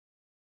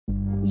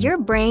Your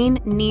brain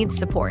needs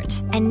support,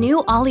 and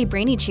new Ollie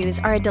Brainy Chews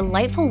are a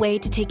delightful way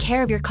to take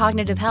care of your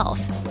cognitive health.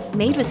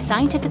 Made with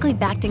scientifically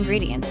backed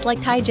ingredients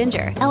like Thai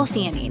ginger,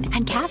 L-theanine,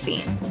 and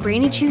caffeine,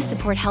 Brainy Chews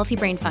support healthy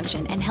brain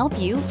function and help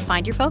you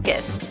find your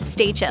focus,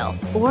 stay chill,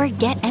 or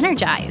get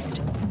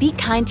energized. Be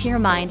kind to your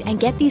mind and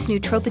get these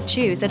nootropic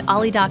chews at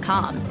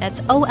ollie.com.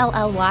 That's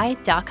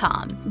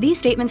OLLY.com. These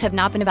statements have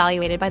not been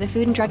evaluated by the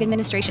Food and Drug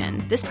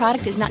Administration. This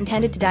product is not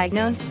intended to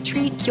diagnose,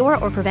 treat, cure,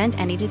 or prevent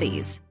any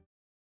disease.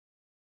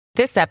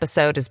 This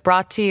episode is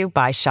brought to you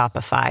by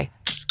Shopify.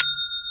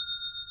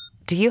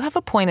 Do you have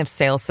a point of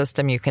sale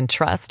system you can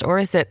trust, or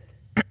is it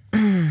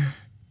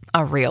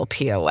a real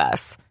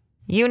POS?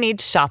 You need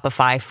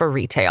Shopify for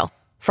retail.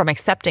 From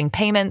accepting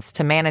payments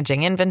to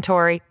managing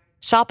inventory,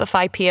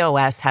 Shopify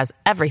POS has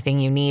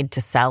everything you need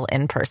to sell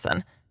in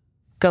person.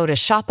 Go to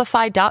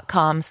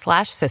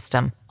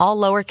shopify.com/system, all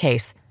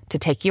lowercase, to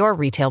take your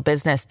retail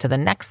business to the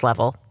next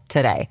level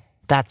today.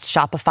 That's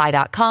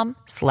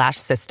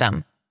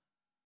shopify.com/system.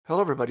 Hello,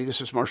 everybody.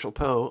 This is Marshall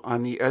Poe.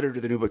 I'm the editor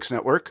of the New Books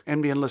Network.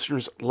 NBN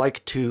listeners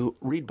like to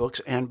read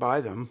books and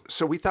buy them.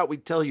 So we thought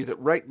we'd tell you that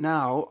right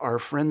now, our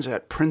friends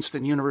at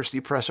Princeton University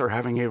Press are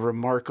having a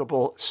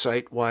remarkable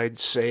site-wide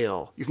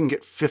sale. You can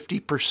get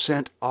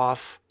 50%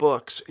 off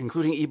books,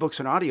 including ebooks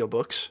and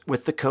audiobooks,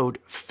 with the code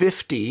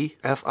 50,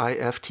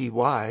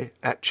 F-I-F-T-Y,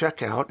 at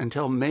checkout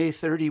until May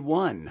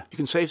 31. You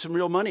can save some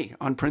real money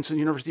on Princeton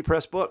University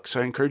Press books.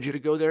 I encourage you to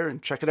go there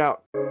and check it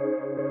out.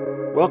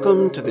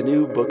 Welcome to the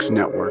New Books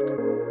Network.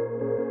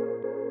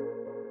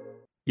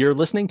 You're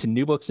listening to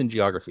New Books in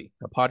Geography,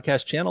 a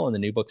podcast channel in the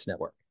New Books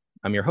Network.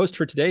 I'm your host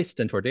for today,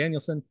 Stentor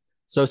Danielson,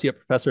 Associate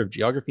Professor of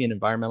Geography and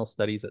Environmental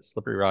Studies at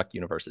Slippery Rock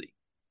University.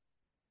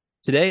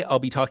 Today, I'll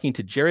be talking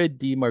to Jared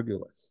D.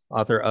 Margulies,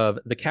 author of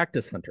The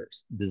Cactus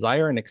Hunters,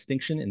 Desire and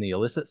Extinction in the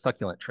Illicit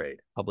Succulent Trade,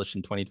 published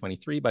in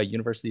 2023 by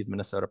University of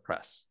Minnesota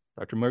Press.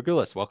 Dr.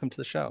 Margulies, welcome to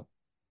the show.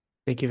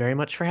 Thank you very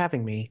much for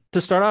having me. To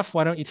start off,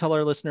 why don't you tell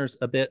our listeners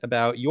a bit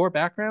about your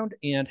background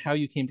and how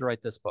you came to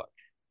write this book?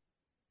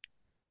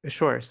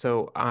 Sure.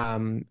 So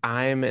I'm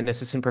an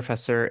assistant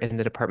professor in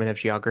the Department of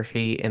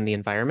Geography and the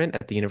Environment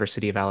at the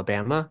University of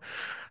Alabama.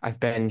 I've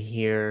been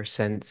here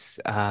since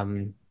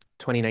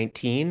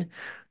 2019.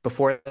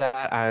 Before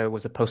that, I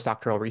was a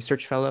postdoctoral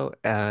research fellow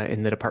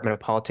in the Department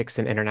of Politics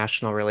and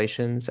International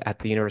Relations at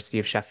the University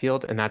of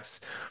Sheffield. And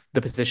that's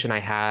the position I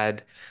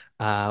had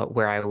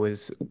where I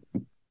was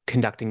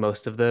conducting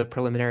most of the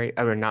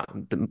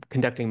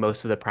conducting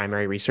most of the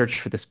primary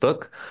research for this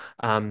book.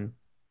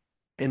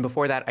 And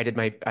before that, I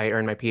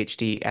earned my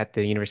PhD at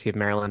the University of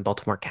Maryland,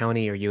 Baltimore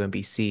County, or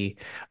UMBC,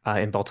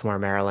 in Baltimore,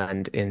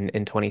 Maryland, in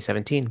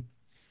 2017.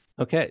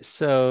 Okay,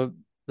 so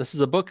this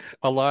is a book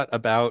a lot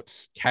about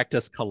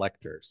cactus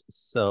collectors.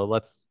 So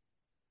let's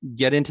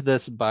get into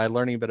this by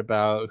learning a bit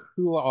about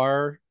who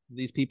are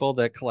these people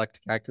that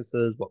collect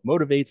cactuses, what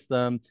motivates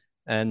them,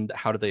 and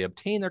how do they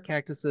obtain their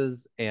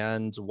cactuses,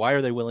 and why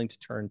are they willing to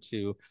turn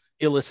to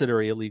illicit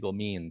or illegal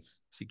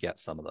means to get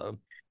some of them?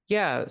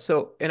 Yeah,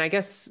 so, and I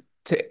guess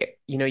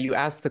you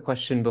asked the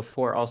question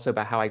before also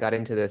about how I got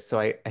into this. So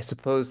I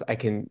suppose I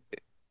can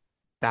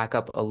back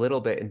up a little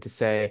bit and to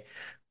say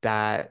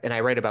that, and I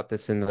write about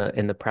this in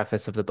the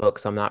preface of the book,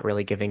 so I'm not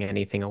really giving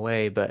anything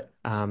away. But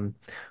when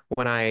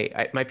my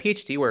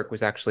PhD work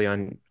was actually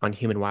on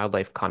human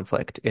wildlife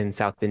conflict in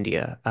South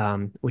India,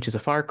 which is a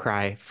far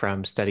cry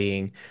from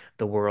studying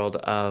the world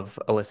of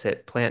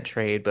illicit plant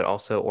trade, but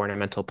also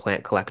ornamental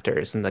plant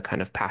collectors and the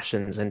kind of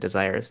passions and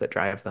desires that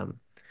drive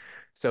them.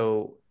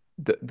 So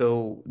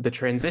the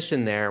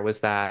transition there was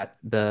that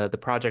the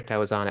project I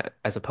was on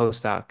as a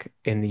postdoc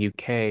in the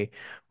UK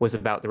was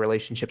about the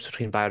relationships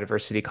between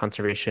biodiversity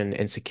conservation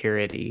and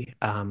security.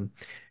 And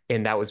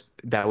that was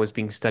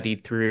being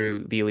studied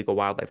through the illegal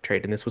wildlife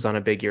trade. And this was on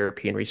a big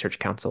European Research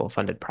Council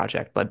funded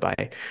project led by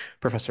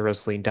Professor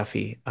Rosaline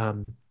Duffy.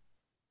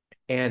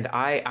 And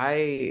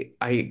I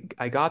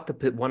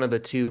got one of the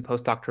two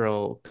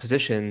postdoctoral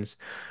positions.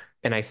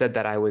 And I said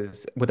that I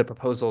was with a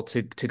proposal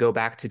to go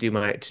back to do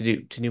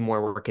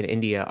more work in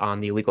India on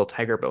the illegal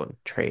tiger bone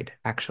trade,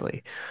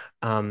 actually.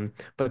 But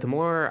the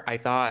more I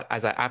thought,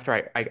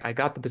 after I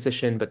got the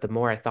position, but the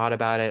more I thought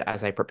about it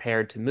as I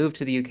prepared to move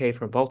to the UK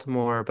from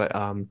Baltimore, but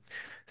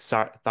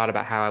thought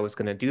about how I was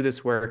going to do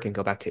this work and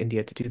go back to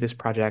India to do this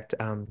project,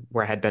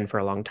 where I had been for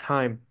a long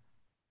time.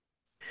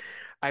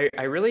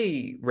 I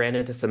really ran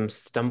into some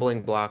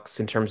stumbling blocks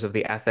in terms of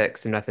the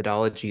ethics and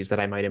methodologies that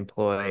I might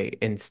employ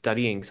in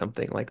studying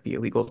something like the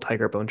illegal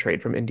tiger bone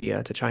trade from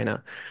India to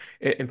China.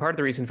 And part of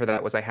the reason for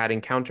that was I had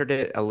encountered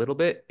it a little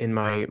bit in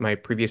my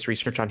previous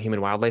research on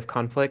human wildlife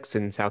conflicts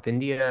in South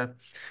India.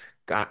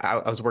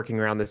 I was working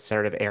around this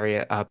sort of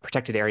area,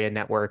 protected area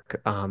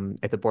network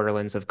at the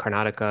borderlands of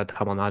Karnataka,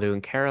 Tamil Nadu,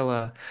 and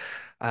Kerala.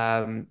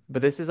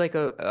 But this is like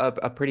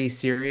a pretty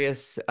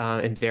serious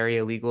and very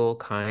illegal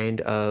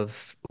kind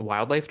of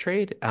wildlife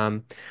trade.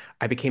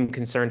 I became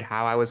concerned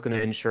how I was going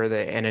to ensure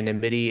the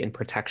anonymity and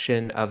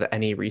protection of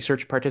any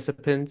research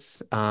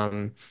participants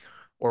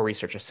or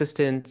research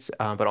assistants,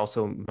 but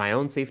also my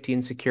own safety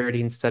and security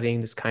in studying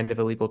this kind of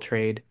illegal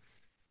trade.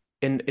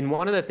 in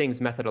one of the things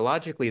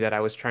methodologically that I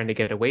was trying to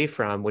get away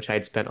from, which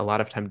I'd spent a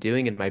lot of time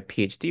doing in my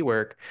PhD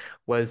work,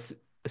 was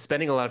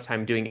spending a lot of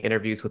time doing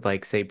interviews with,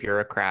 like, say,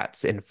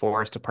 bureaucrats and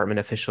forest department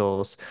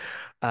officials.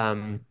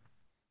 Um,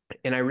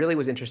 and I really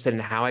was interested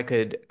in how I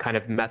could kind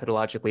of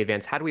methodologically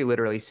advance. How do we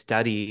literally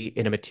study,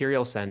 in a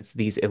material sense,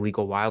 these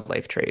illegal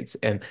wildlife trades?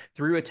 And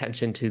through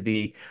attention to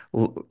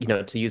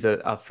to use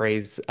a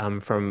phrase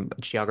from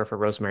geographer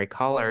Rosemary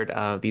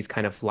Collard, these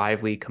kind of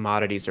lively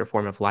commodities or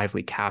form of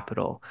lively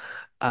capital.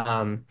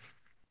 Um,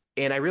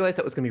 and I realized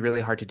that was going to be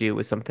really hard to do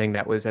with something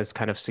that was as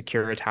kind of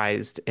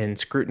securitized and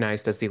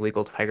scrutinized as the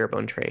illegal tiger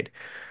bone trade.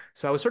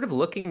 So I was sort of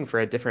looking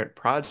for a different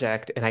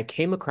project, and I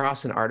came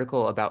across an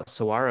article about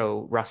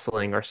saguaro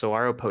rustling or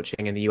saguaro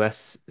poaching in the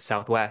US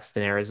Southwest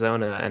in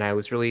Arizona. And I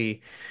was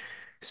really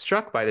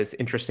struck by this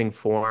interesting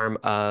form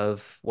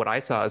of what I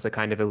saw as a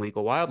kind of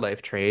illegal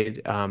wildlife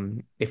trade.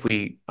 If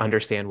we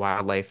understand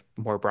wildlife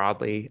more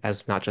broadly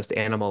as not just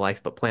animal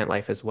life, but plant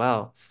life as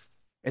well.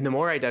 And the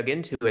more I dug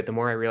into it, the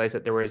more I realized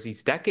that there was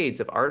these decades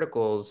of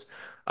articles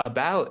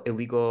about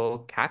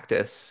illegal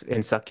cactus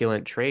and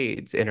succulent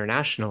trades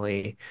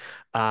internationally.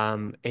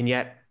 And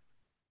yet,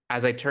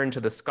 as I turned to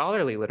the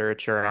scholarly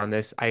literature on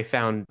this, I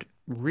found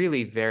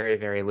really very,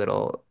 very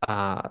little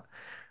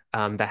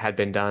that had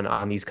been done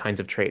on these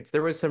kinds of trades.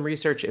 There was some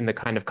research in the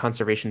kind of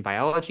conservation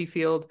biology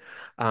field.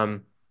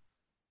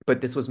 But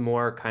this was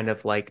more kind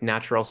of like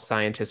natural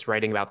scientists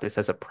writing about this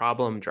as a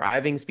problem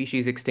driving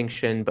species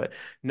extinction, but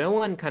no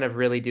one kind of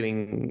really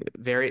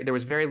there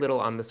was very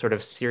little on the sort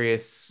of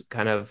serious,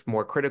 kind of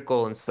more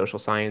critical and social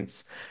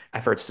science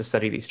efforts to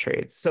study these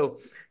trades. So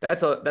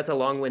that's a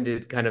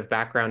long-winded kind of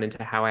background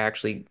into how I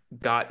actually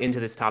got into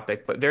this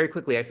topic, but very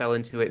quickly I fell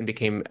into it and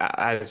became,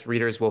 as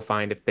readers will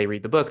find if they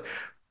read the book,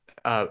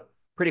 uh,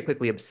 pretty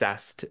quickly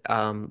obsessed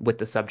with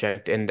the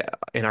subject, and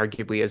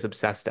arguably as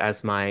obsessed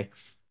as my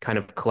kind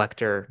of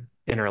collector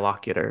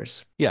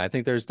interlocutors. Yeah, I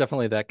think there's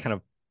definitely that kind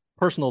of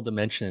personal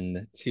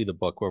dimension to the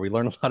book where we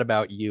learn a lot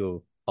about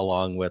you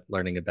along with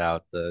learning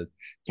about the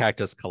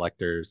cactus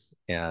collectors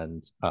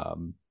and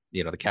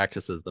the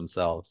cactuses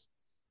themselves.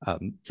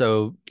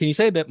 So can you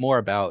say a bit more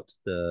about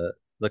the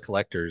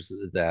collectors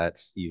that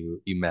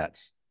you met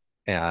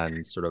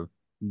and sort of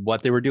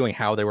what they were doing,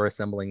 how they were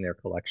assembling their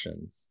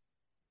collections?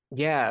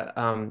 Yeah,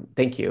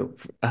 thank you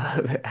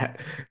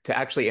to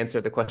actually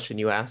answer the question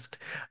you asked.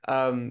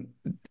 Um,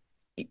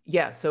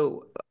 yeah,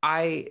 so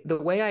I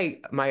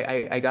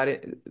got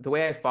it. The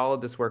way I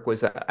followed this work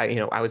was that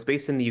I was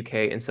based in the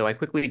UK, and so I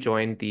quickly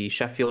joined the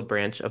Sheffield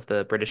branch of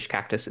the British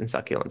Cactus and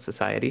Succulent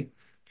Society.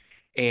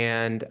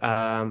 And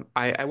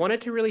I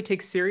wanted to really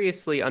take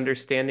seriously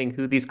understanding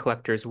who these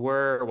collectors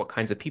were, what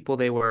kinds of people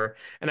they were.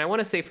 And I want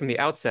to say from the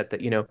outset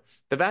that,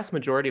 the vast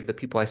majority of the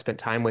people I spent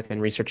time with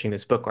in researching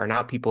this book are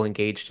not people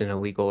engaged in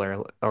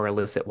illegal or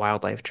illicit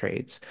wildlife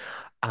trades.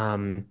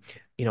 Um,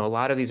 a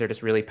lot of these are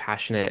just really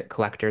passionate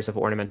collectors of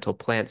ornamental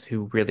plants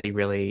who really,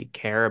 really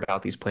care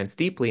about these plants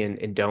deeply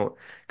and don't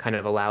kind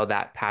of allow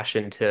that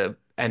passion to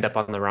end up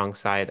on the wrong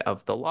side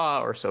of the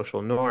law or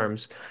social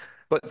norms.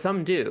 But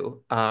some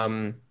do.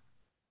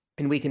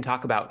 And we can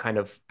talk about kind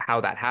of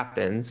how that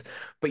happens.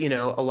 But,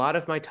 a lot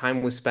of my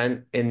time was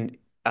spent in,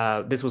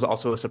 this was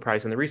also a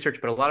surprise in the research,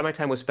 but a lot of my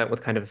time was spent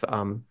with kind of,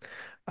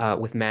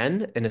 with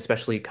men, and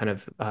especially kind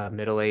of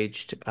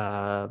middle-aged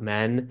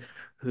men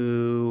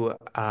who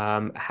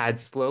had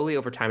slowly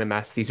over time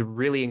amassed these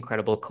really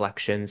incredible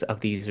collections of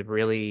these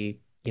really,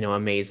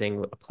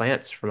 amazing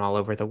plants from all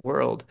over the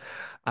world.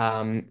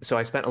 So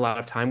I spent a lot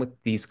of time with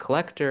these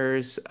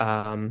collectors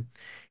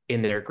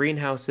in their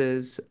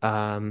greenhouses.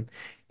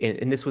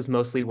 And this was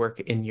mostly work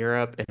in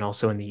Europe and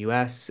also in the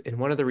US. And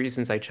one of the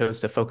reasons I chose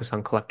to focus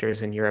on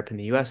collectors in Europe and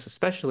the US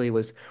especially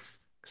was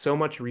so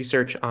much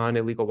research on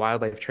illegal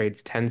wildlife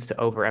trades tends to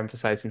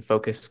overemphasize and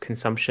focus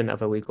consumption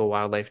of illegal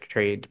wildlife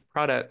trade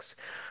products,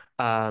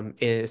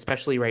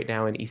 especially right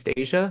now in East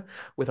Asia,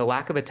 with a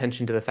lack of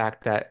attention to the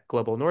fact that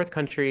global North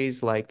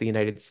countries like the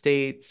United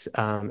States,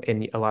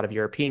 and a lot of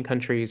European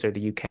countries or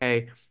the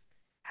UK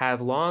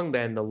have long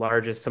been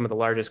some of the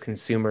largest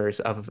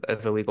consumers of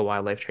illegal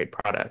wildlife trade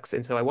products.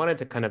 And so I wanted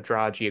to kind of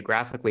draw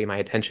geographically my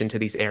attention to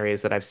these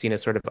areas that I've seen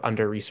as sort of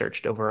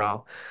under-researched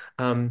overall.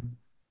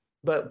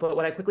 But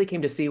what I quickly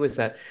came to see was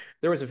that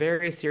there was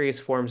very serious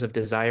forms of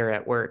desire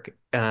at work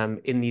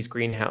in these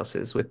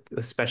greenhouses with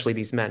especially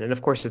these men. And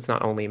of course, it's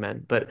not only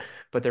men, but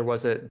there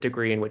was a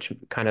degree in which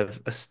kind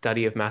of a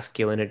study of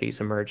masculinities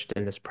emerged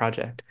in this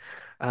project.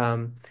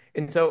 And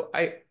so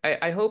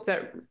I hope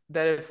that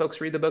if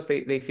folks read the book,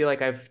 they feel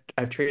like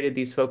I've treated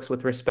these folks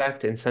with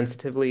respect and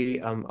sensitively.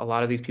 A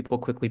lot of these people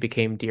quickly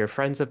became dear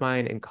friends of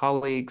mine and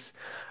colleagues.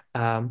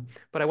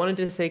 But I wanted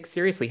to say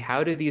seriously,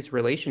 how do these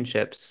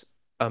relationships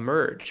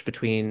emerge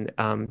between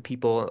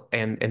people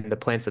and the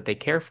plants that they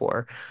care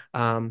for?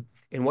 And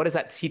what does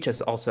that teach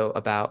us also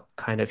about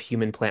kind of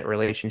human-plant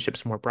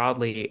relationships more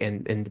broadly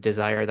and the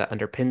desire that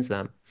underpins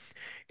them?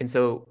 And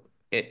so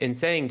in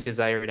saying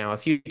desire now a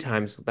few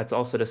times, that's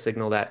also to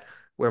signal that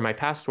where my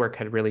past work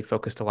had really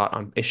focused a lot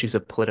on issues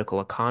of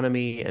political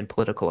economy and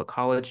political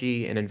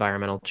ecology and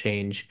environmental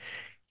change,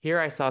 here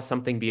I saw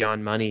something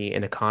beyond money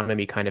and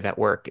economy kind of at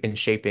work in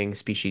shaping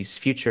species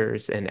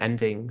futures and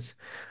endings.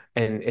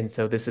 And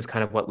so this is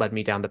kind of what led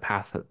me down the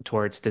path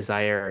towards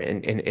desire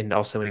and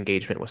also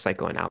engagement with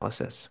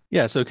psychoanalysis.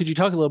 Yeah, so could you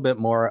talk a little bit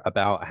more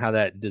about how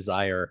that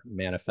desire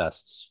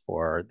manifests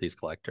for these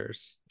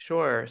collectors?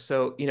 Sure.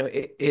 So,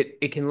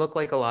 it can look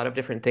like a lot of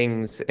different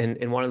things.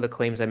 And one of the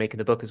claims I make in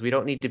the book is we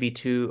don't need to be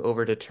too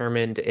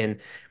overdetermined in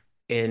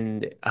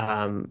in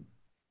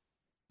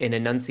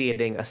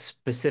enunciating a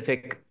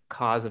specific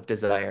cause of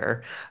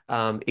desire.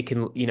 It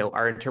can,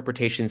 our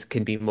interpretations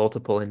can be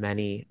multiple and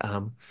many.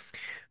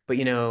 But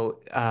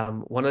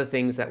one of the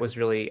things that was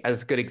really,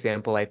 as a good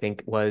example, I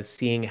think, was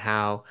seeing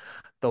how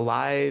the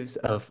lives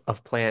of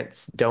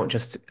plants don't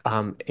just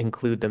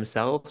include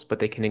themselves, but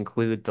they can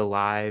include the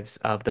lives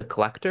of the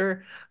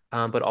collector,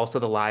 but also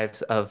the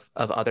lives of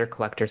other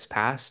collectors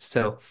past.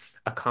 So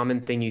a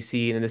common thing you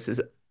see, and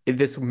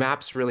this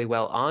maps really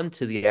well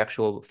onto the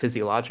actual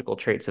physiological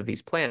traits of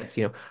these plants.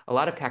 A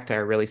lot of cacti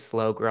are really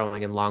slow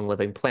growing and long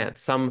living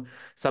plants. Some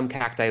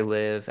cacti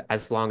live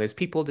as long as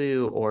people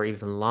do, or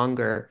even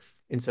longer.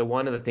 And so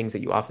one of the things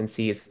that you often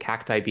see is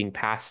cacti being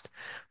passed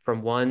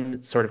from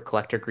one sort of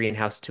collector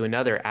greenhouse to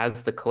another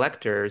as the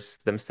collectors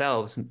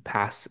themselves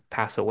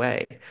pass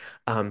away.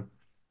 Um,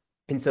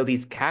 and so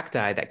these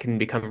cacti that can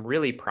become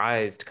really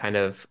prized kind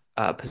of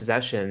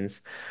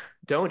possessions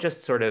don't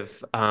just sort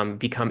of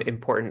become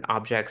important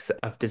objects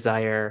of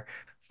desire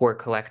for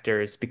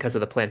collectors because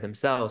of the plant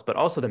themselves, but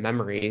also the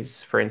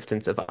memories, for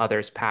instance, of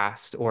others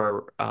past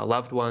or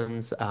loved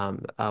ones,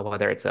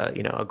 whether it's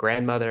a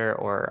grandmother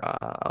or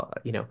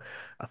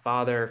a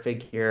father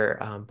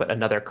figure, but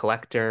another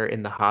collector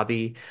in the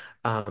hobby.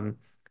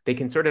 They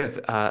can sort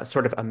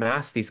of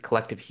amass these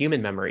collective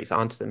human memories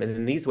onto them, and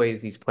in these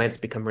ways, these plants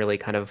become really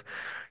kind of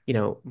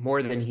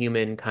more than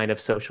human kind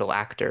of social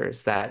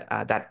actors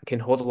that can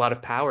hold a lot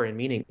of power and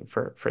meaning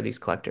for these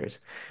collectors.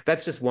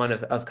 That's just one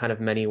of kind of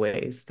many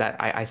ways that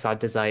I saw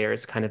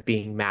desires kind of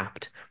being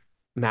mapped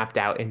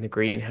out in the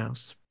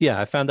greenhouse.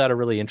 Yeah, I found that a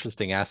really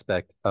interesting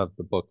aspect of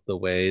the book, the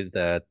way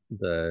that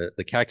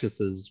the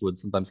cactuses would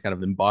sometimes kind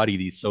of embody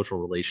these social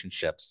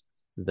relationships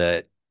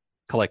that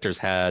collectors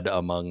had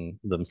among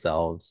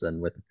themselves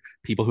and with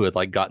people who had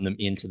like gotten them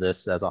into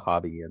this as a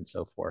hobby and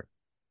so forth.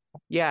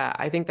 Yeah,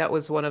 I think that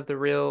was one of the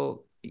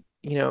real,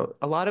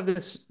 a lot of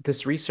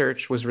this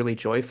research was really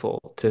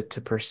joyful to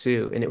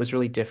pursue, and it was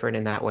really different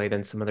in that way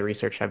than some of the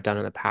research I've done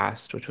in the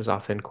past, which was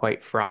often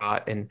quite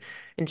fraught and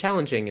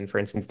challenging. And for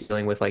instance,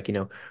 dealing with like,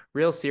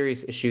 real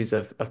serious issues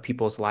of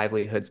people's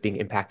livelihoods being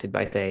impacted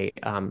by, say,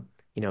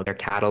 their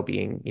cattle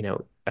being,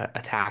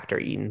 attacked or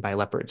eaten by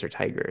leopards or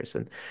tigers.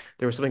 And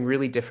there was something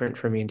really different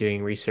for me in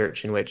doing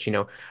research in which,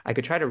 I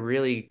could try to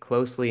really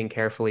closely and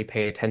carefully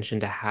pay attention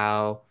to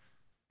how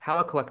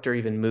a collector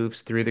even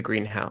moves through the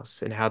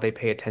greenhouse and how they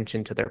pay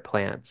attention to their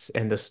plants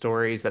and the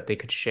stories that they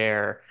could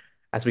share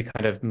as we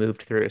kind of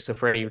moved through. So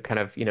for any kind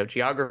of,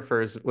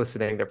 geographers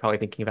listening, they're probably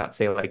thinking about,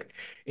 say, like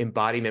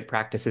embodiment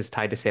practices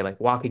tied to, say, like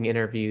walking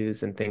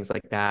interviews and things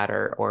like that,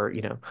 or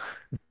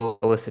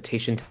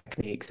elicitation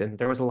techniques. And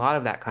there was a lot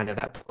of that kind of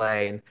at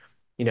play. And,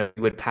 you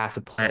would pass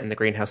a plant in the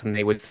greenhouse and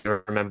they would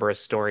remember a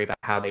story about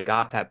how they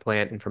got that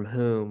plant and from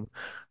whom.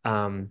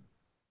 Um,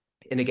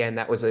 and again,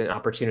 that was an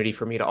opportunity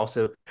for me to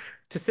also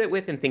to sit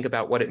with and think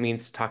about what it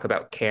means to talk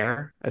about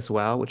care as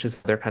well, which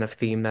is their kind of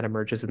theme that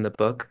emerges in the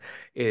book,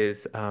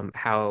 is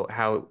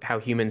how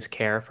humans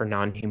care for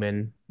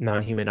non-human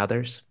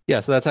others.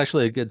 Yeah, so that's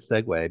actually a good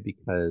segue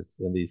because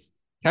these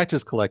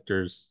cactus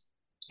collectors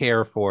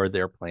care for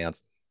their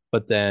plants,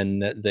 but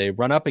then they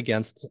run up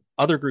against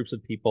other groups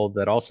of people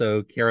that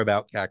also care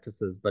about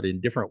cactuses, but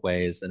in different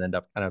ways, and end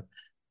up kind of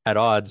at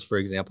odds, for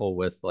example,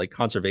 with like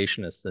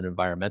conservationists and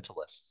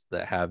environmentalists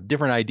that have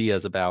different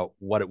ideas about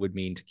what it would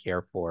mean to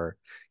care for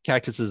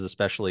cactuses,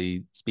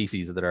 especially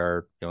species that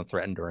are,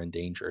 threatened or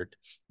endangered.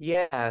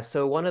 Yeah,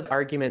 so one of the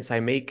arguments I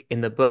make in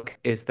the book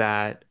is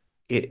that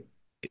it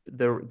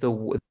the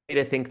way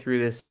to think through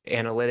this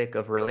analytic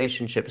of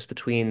relationships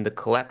between the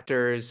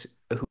collectors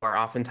who are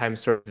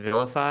oftentimes sort of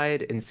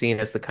vilified and seen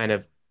as the kind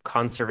of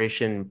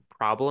conservation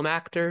problem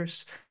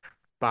actors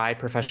by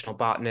professional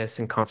botanists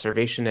and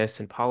conservationists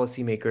and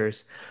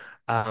policymakers.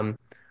 Um,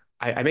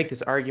 I make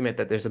this argument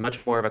that there's a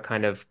much more of a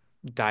kind of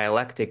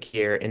dialectic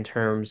here in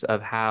terms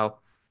of how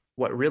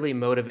what really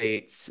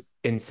motivates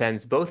and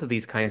sends both of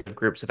these kinds of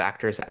groups of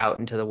actors out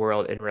into the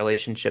world in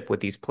relationship with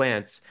these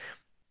plants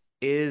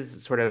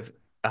is sort of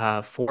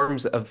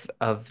forms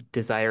of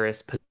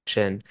desirous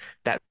possession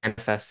that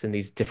manifests in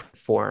these different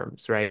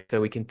forms, right?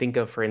 So we can think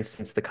of, for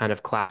instance, the kind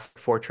of classic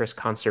fortress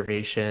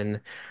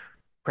conservation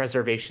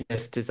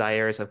preservationist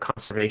desires of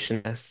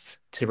conservationists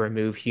to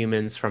remove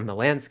humans from the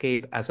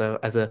landscape as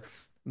a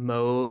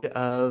mode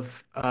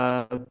of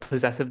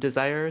possessive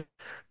desire.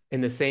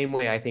 In the same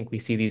way, I think we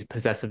see these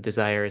possessive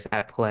desires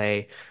at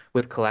play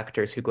with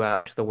collectors who go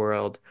out to the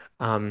world,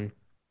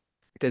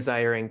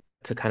 desiring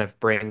to kind of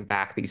bring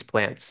back these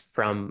plants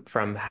from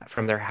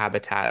their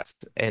habitats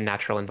and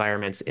natural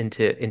environments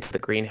into the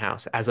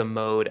greenhouse as a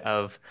mode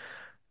of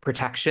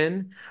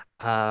protection,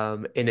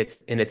 in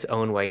its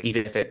own way,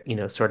 even if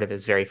it, sort of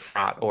is very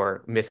fraught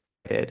or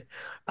misguided.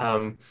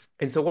 And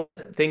so one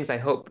of the things I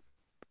hope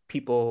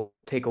people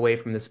take away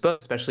from this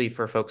book, especially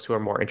for folks who are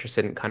more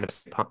interested in kind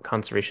of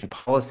conservation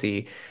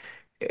policy,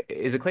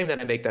 is a claim that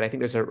I make that I think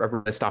there's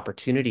a missed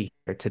opportunity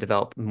here to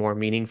develop more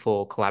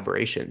meaningful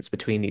collaborations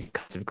between these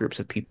kinds of groups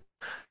of people.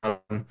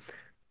 Um,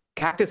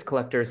 Cactus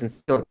collectors and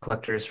succulent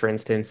collectors, for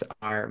instance,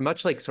 are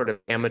much like sort of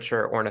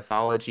amateur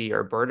ornithology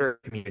or birder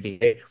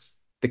community.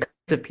 The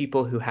kinds of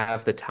people who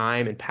have the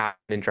time and passion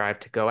and drive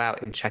to go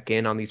out and check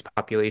in on these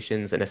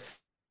populations and,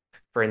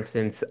 for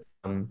instance,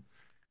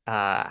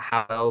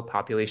 how well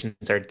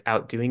populations are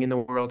out doing in the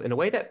world in a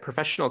way that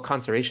professional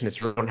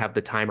conservationists really don't have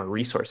the time or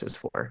resources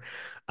for.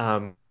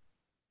 Um,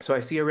 so I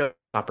see a real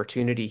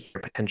opportunity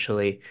here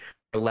potentially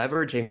for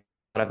leveraging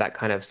a lot of that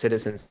kind of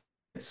citizens,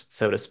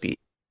 so to speak,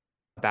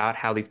 about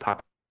how these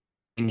populations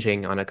are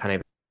changing on a kind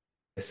of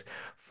basis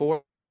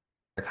for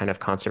kind of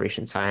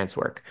conservation science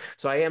work.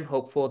 So I am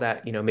hopeful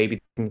that, maybe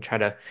we can try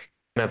to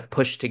kind of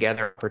push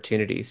together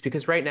opportunities,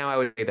 because right now I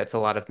would say that's a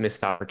lot of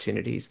missed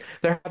opportunities.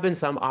 There have been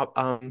some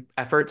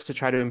efforts to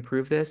try to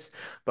improve this,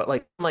 but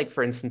like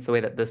for instance, the way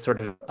that this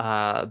sort of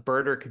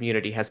birder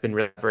community has been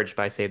leveraged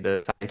by, say,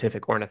 the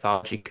scientific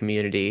ornithology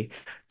community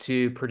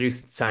to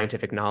produce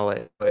scientific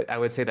knowledge. But I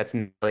would say that's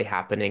not really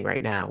happening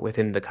right now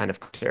within the kind of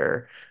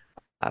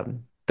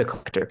the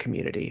collector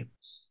community.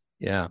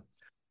 Yeah.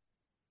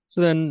 So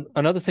then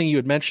another thing you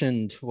had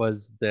mentioned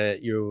was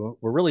that you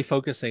were really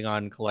focusing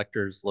on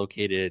collectors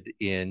located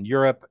in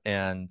Europe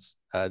and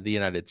the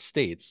United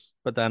States,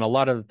 but then a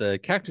lot of the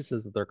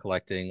cactuses that they're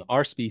collecting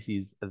are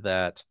species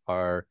that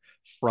are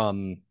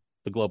from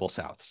the global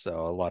south.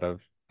 So a lot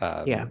of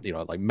Yeah.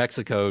 like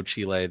Mexico,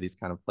 Chile, these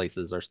kind of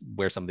places are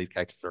where some of these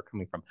cactuses are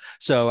coming from.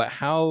 So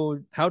how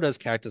does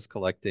cactus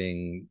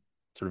collecting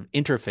sort of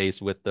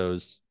interface with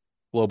those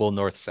global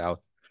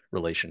north-south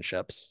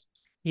relationships?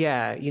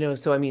 Yeah,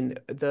 so I mean,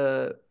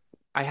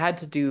 I had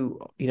to do,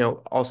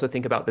 also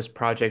think about this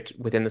project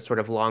within the sort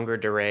of longer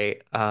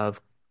durée of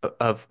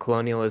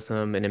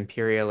colonialism and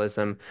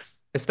imperialism,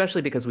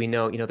 especially because we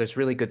know, there's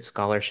really good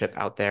scholarship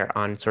out there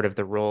on sort of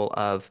the role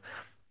of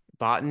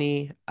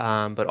botany,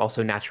 but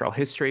also natural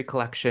history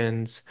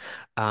collections,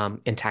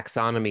 and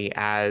taxonomy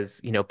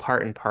as,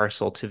 part and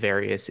parcel to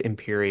various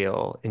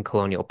imperial and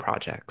colonial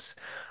projects.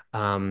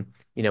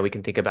 We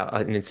can think about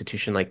an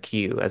institution like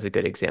Kew as a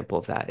good example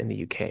of that in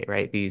the UK,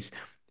 right? These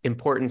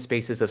important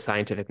spaces of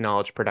scientific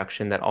knowledge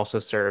production that also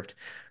served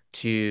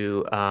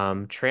to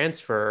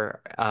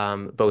transfer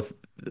both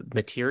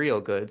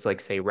material goods,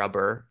 like, say,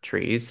 rubber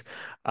trees,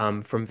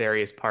 from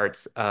various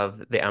parts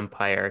of the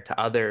empire to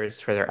others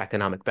for their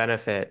economic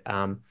benefit.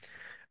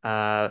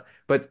 But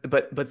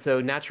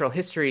so natural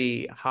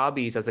history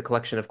hobbies as a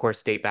collection, of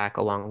course, date back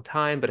a long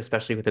time, but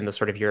especially within the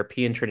sort of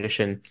European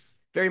tradition,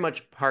 very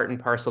much part and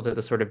parcel to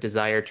the sort of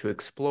desire to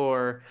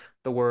explore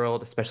the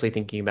world, especially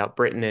thinking about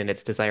Britain and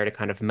its desire to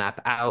kind of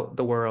map out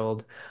the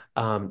world,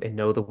 and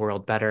know the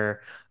world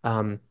better.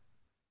 And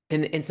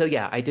so,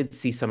 yeah, I did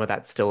see some of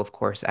that still, of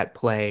course, at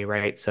play,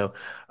 right? So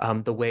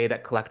the way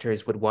that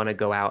collectors would want to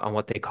go out on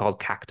what they called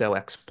cacto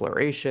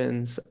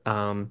explorations.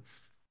 And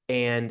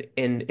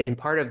in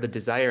part of the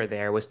desire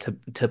there was to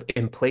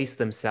emplace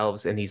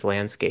themselves in these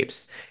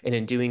landscapes, and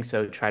in doing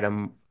so, try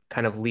to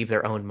kind of leave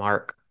their own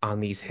mark on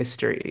these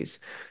histories.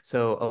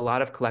 So a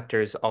lot of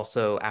collectors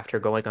also, after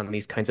going on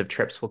these kinds of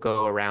trips, will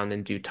go around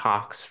and do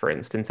talks, for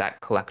instance,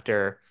 at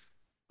collector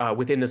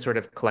within the sort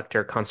of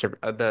collector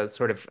the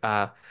sort of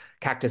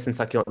cactus and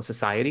succulent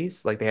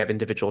societies. Like, they have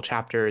individual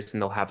chapters,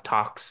 and they'll have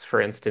talks, for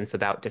instance,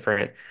 about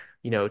different,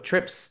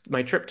 trips,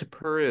 my trip to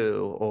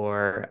Peru,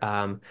 or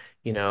a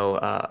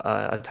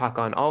talk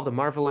on all the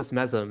marvelous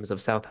mesons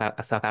of South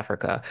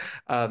Africa.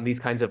 These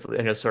kinds of,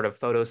 sort of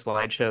photo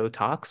slideshow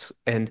talks.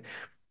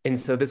 And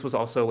so this was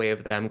also a way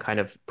of them kind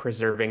of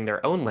preserving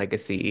their own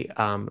legacy,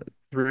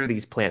 through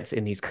these plants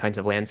in these kinds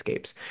of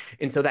landscapes.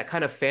 And so that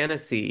kind of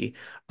fantasy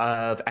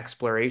of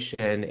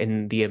exploration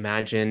and the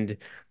imagined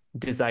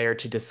desire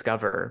to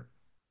discover,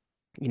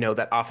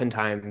 that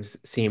oftentimes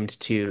seemed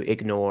to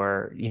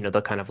ignore,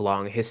 the kind of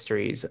long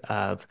histories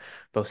of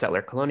both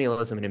settler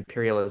colonialism and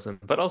imperialism,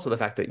 but also the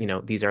fact that,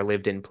 these are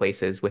lived in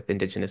places with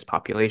indigenous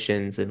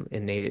populations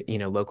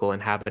and local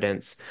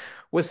inhabitants,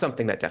 was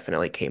something that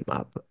definitely came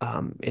up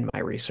in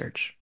my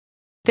research.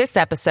 This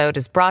episode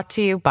is brought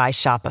to you by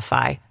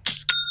Shopify.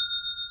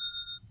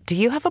 Do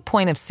you have a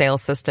point of sale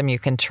system you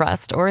can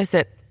trust, or is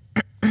it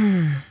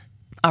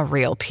a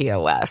real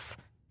POS?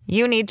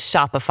 You need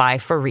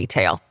Shopify for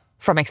retail.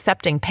 From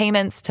accepting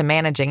payments to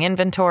managing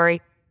inventory,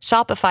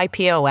 Shopify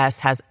POS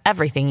has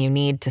everything you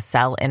need to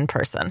sell in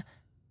person.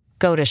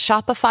 Go to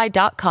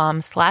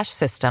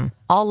shopify.com/system,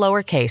 all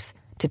lowercase,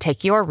 to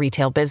take your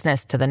retail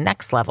business to the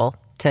next level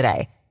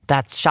today.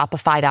 That's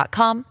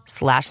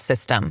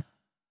shopify.com/system.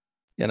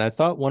 And I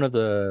thought one of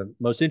the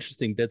most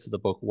interesting bits of the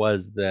book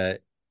was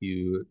that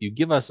you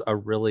give us a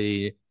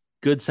really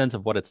good sense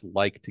of what it's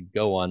like to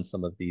go on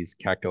some of these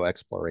cacto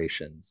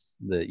explorations,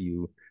 that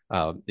you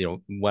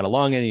went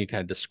along and you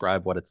kind of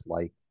describe what it's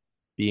like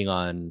being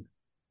on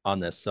on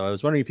this. So I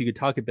was wondering if you could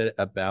talk a bit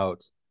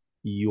about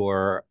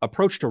your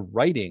approach to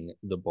writing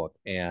the book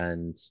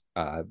and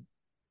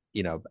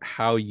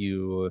how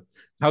you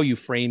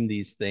frame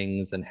these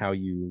things and how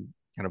you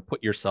kind of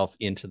put yourself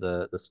into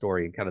the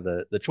story and kind of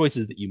the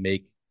choices that you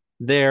make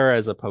there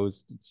as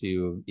opposed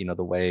to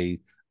the way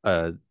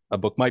a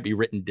book might be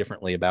written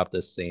differently about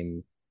this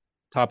same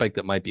topic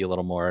that might be a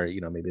little more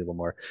maybe a little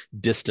more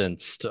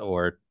distanced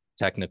or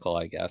technical,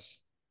 I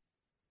guess.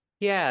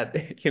 Yeah,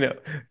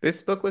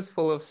 this book was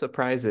full of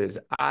surprises.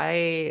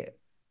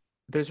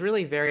 There's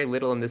really very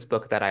little in this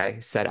book that I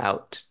set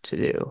out to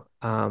do.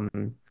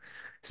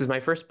 This is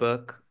my first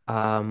book.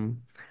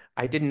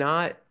 I did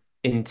not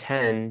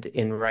intend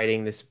in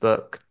writing this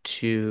book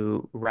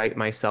to write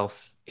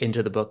myself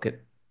into the book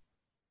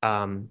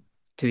to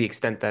the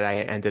extent that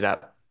I ended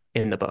up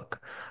in the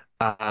book.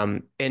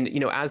 And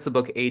as the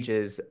book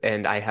ages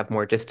and I have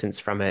more distance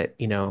from it,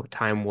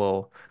 time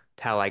will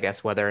tell, I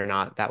guess, whether or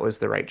not that was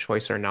the right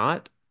choice or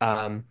not.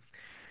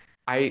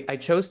 I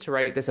chose to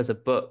write this as a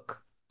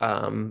book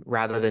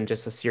rather than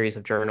just a series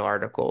of journal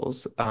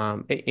articles.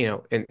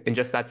 And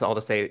just that's all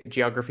to say,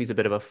 geography is a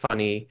bit of a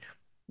funny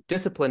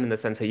discipline in the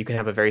sense that you can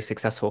have a very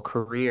successful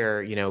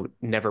career,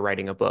 never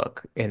writing a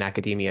book. In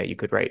academia, you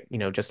could write,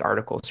 just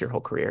articles your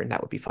whole career, and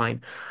that would be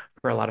fine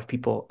for a lot of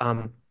people.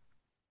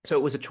 So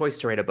it was a choice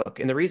to write a book.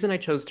 And the reason I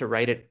chose to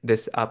write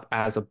this up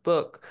as a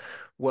book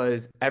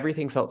was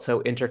everything felt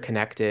so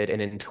interconnected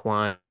and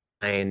entwined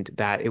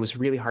that it was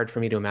really hard for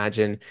me to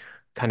imagine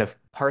kind of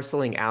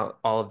parceling out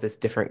all of this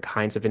different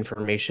kinds of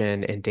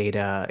information and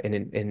data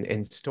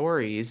and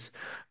stories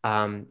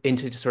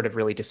into sort of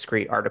really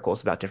discrete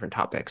articles about different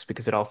topics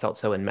because it all felt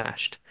so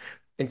enmeshed.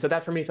 And so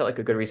that for me felt like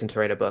a good reason to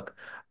write a book.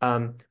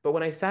 But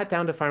when I sat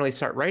down to finally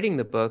start writing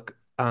the book,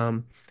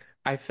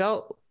 I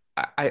felt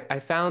I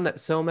found that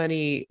so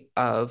many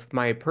of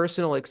my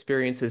personal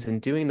experiences in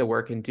doing the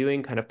work and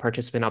doing kind of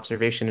participant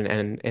observation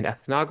and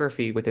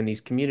ethnography within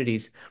these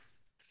communities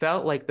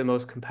felt like the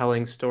most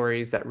compelling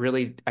stories that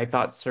really I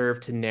thought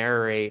served to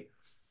narrate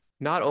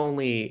not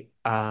only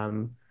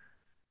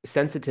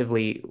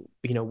sensitively,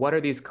 what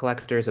are these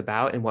collectors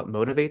about and what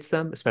motivates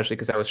them, especially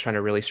because I was trying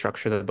to really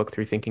structure the book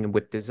through thinking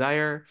with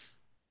desire.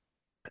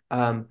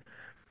 Um,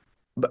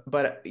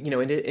 but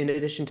in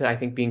addition to I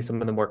think being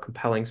some of the more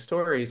compelling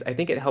stories, I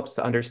think it helps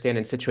to understand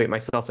and situate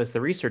myself as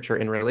the researcher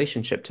in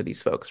relationship to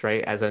these folks,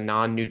 right? As a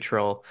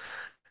non-neutral,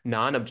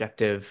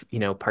 non-objective,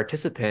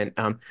 participant.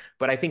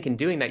 But I think in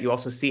doing that, you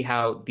also see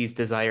how these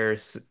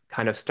desires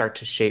kind of start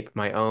to shape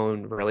my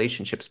own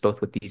relationships,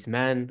 both with these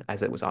men,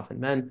 as it was often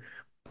men,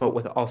 but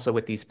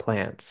with these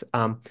plants.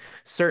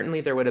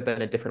 Certainly, there would have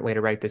been a different way to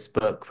write this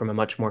book from a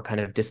much more kind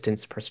of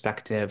distance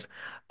perspective.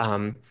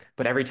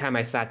 But every time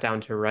I sat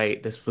down to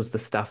write, this was the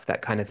stuff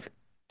that kind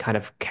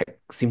of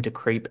seemed to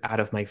creep out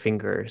of my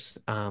fingers.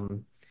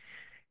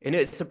 And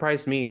it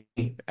surprised me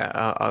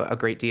a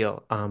great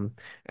deal. And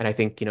I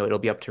think, it'll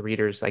be up to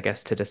readers, I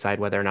guess, to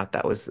decide whether or not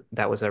that was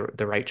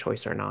the right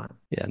choice or not.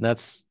 Yeah, and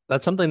that's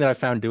something that I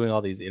found doing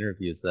all these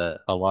interviews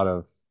that a lot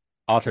of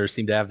authors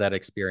seem to have that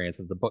experience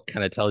of the book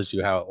kind of tells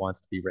you how it wants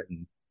to be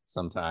written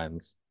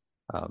sometimes.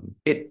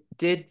 It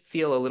did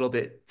feel a little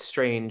bit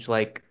strange,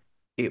 like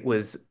it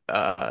was,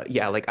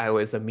 yeah, like I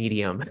was a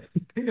medium,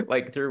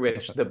 like through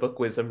which the book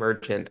was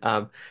emergent.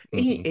 Mhm.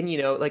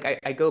 And like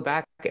I go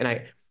back and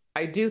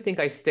I do think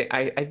I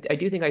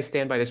do think I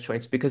stand by this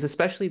choice because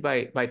especially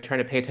by trying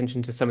to pay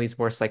attention to some of these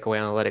more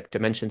psychoanalytic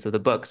dimensions of the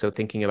book. So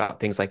thinking about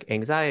things like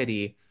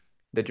anxiety,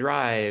 the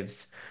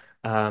drives,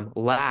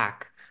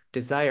 lack,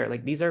 desire,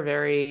 like these are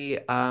very,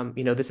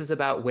 this is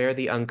about where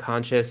the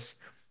unconscious,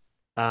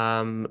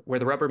 where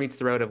the rubber meets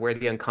the road of where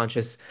the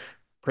unconscious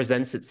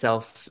presents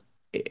itself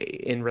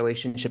in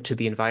relationship to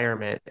the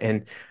environment.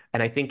 And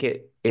I think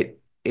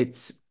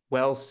it's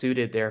well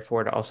suited,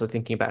 therefore, to also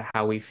thinking about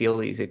how we feel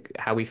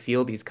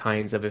these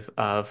kinds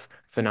of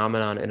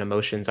phenomenon and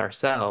emotions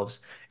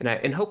ourselves.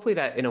 And hopefully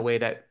that in a way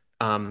that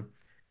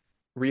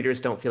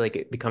readers don't feel like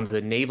it becomes a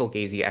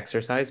navel-gazing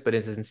exercise, but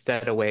is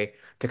instead a way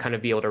to kind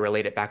of be able to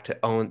relate it back to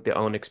the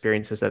own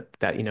experiences that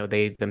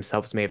they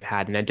themselves may have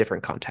had in a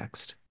different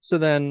context. So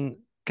then,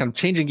 kind of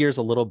changing gears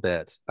a little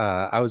bit,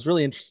 I was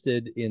really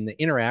interested in the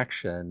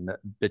interaction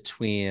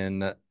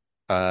between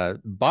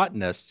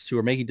botanists who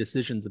are making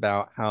decisions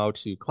about how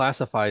to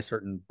classify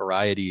certain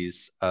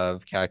varieties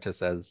of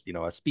cactus as,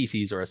 a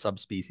species or a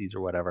subspecies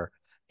or whatever,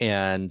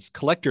 and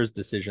collectors'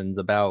 decisions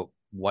about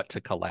what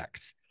to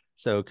collect.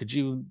 So could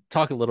you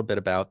talk a little bit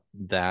about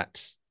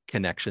that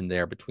connection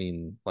there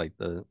between like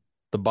the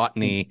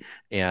botany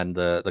and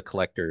the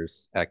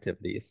collectors'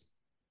 activities?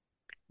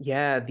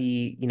 Yeah,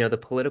 the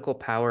political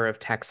power of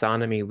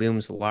taxonomy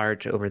looms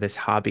large over this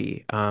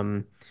hobby.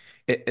 And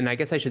I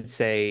guess I should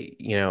say,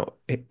 in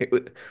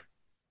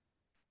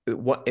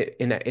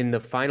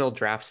the final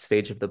draft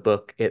stage of the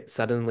book, it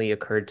suddenly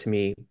occurred to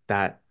me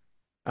that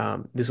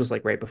this was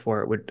like right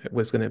before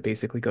was going to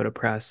basically go to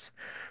press,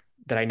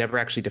 that I never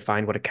actually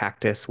defined what a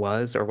cactus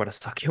was or what a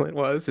succulent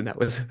was, and that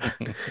was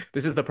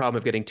this is the problem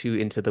of getting too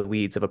into the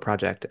weeds of a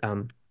project.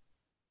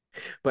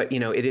 But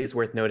it is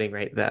worth noting,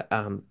 right, that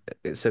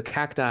so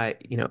cacti,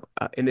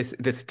 and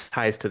this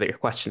ties to your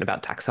question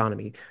about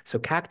taxonomy. So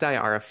cacti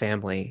are a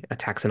family, a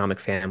taxonomic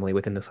family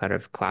within the sort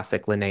of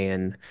classic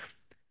Linnaean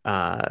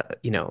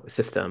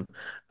system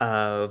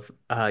of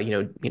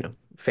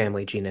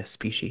family, genus,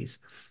 species.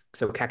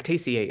 So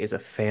Cactaceae is a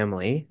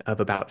family of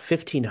about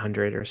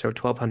 1,500 or so,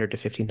 1,200 to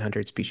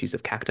 1,500 species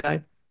of cacti.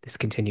 This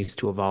continues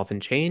to evolve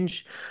and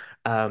change.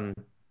 Um,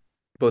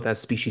 both as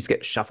species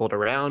get shuffled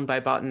around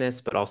by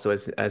botanists, but also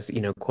as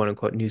quote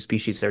unquote new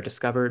species are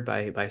discovered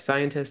by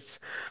scientists.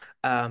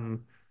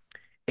 Um,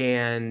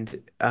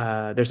 and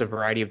there's a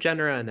variety of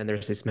genera, and then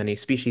there's as many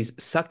species.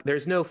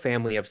 There's no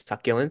family of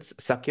succulents.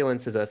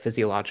 Succulents is a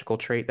physiological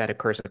trait that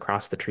occurs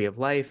across the tree of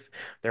life.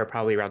 There are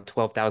probably around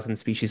 12,000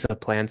 species of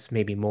plants,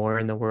 maybe more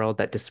in the world,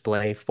 that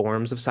display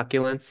forms of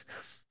succulents.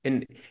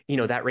 And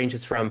that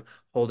ranges from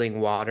holding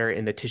water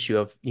in the tissue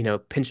of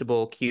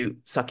pinchable, cute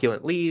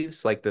succulent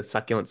leaves, like the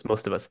succulents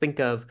most of us think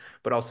of,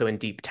 but also in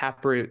deep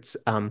tap roots.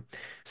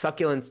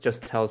 Succulents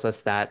just tells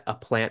us that a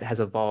plant has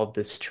evolved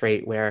this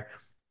trait where,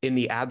 in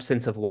the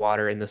absence of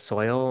water in the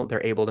soil,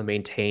 they're able to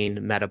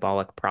maintain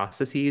metabolic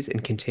processes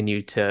and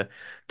continue to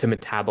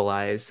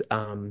metabolize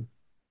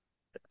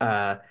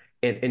uh,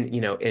 and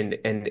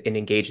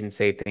engage in,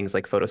 say, things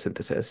like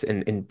photosynthesis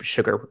and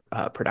sugar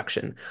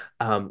production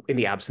in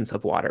the absence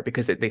of water,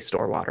 because they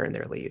store water in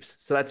their leaves.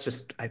 So that's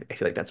just, I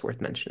feel like that's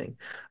worth mentioning.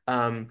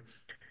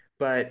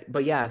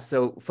 But yeah,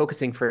 so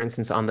focusing, for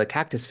instance, on the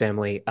cactus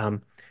family,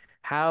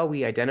 how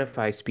we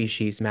identify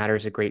species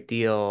matters a great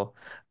deal,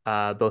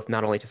 both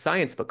not only to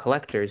science but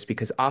collectors,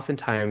 because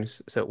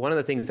oftentimes, so one of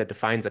the things that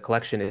defines a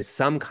collection is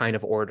some kind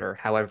of order,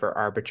 however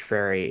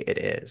arbitrary it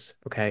is.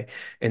 Okay,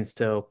 and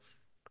so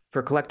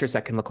for collectors,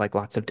 that can look like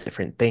lots of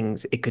different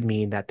things. It could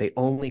mean that they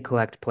only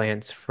collect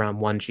plants from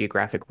one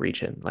geographic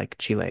region, like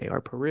Chile or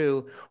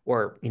Peru,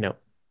 or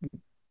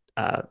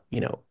a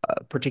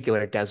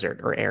particular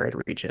desert or arid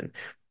region.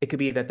 It could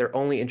be that they're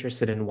only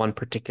interested in one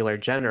particular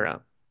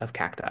genera of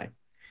cacti.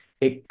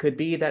 It could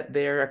be that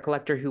they're a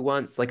collector who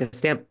wants, like a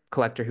stamp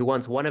collector who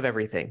wants one of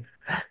everything,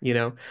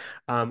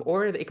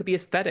 or it could be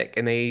aesthetic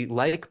and they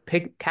like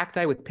pink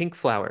cacti with pink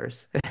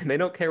flowers and they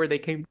don't care where they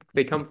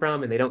come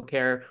from, and they don't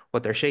care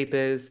what their shape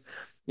is.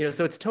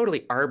 So it's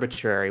totally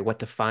arbitrary what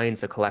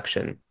defines a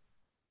collection.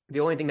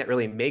 The only thing that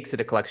really makes it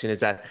a collection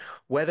is that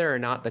whether or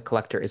not the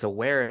collector is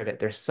aware of it,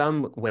 there's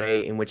some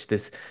way in which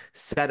this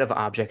set of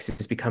objects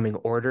is becoming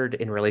ordered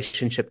in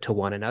relationship to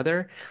one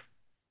another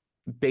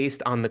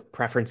based on the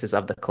preferences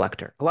of the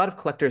collector. A lot of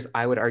collectors,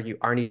 I would argue,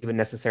 aren't even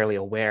necessarily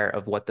aware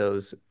of what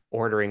those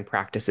ordering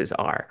practices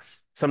are.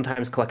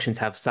 Sometimes collections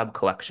have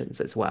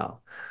sub-collections as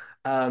well.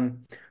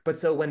 But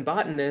so when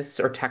botanists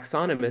or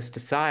taxonomists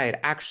decide,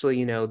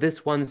 actually,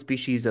 this one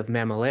species of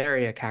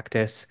Mammillaria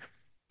cactus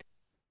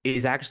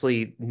is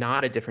actually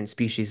not a different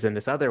species than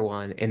this other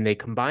one, and they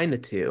combine the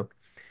two,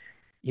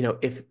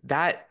 if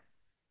that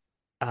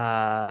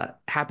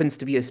happens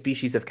to be a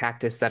species of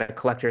cactus that a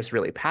collector is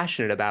really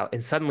passionate about,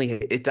 and suddenly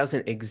it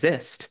doesn't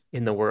exist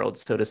in the world,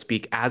 so to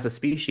speak, as a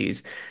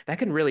species, that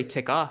can really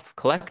tick off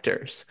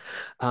collectors.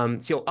 So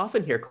you'll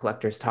often hear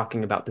collectors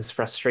talking about this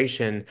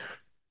frustration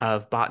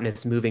of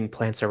botanists moving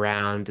plants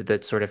around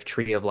the sort of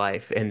tree of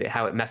life and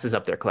how it messes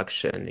up their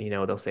collection.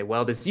 They'll say,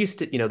 well, this used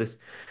to be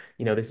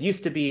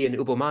an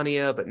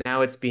Ubomania, but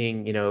now it's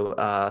being,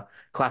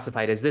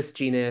 classified as this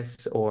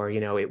genus, or,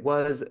 it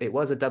was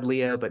a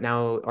Dudleya, but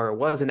now, or it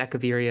was an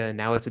Echeveria, and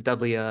now it's a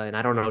Dudleya, and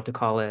I don't know what to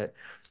call it.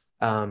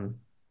 Um,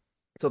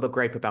 so they'll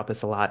gripe about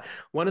this a lot.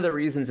 One of the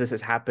reasons this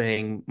is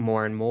happening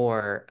more and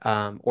more,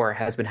 or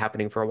has been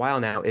happening for a while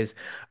now, is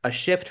a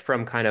shift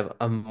from kind of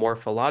a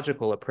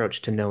morphological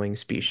approach to knowing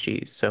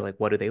species. So, like,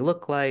 what do they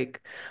look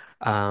like?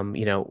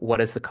 What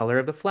is the color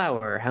of the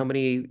flower? How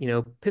many,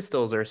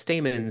 pistils or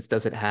stamens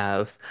does it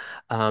have?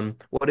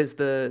 What is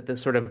the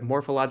sort of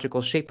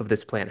morphological shape of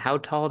this plant? How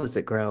tall does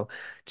it grow?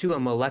 To a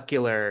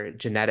molecular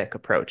genetic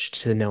approach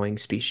to knowing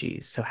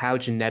species. So how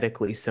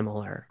genetically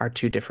similar are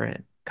two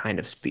different kind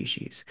of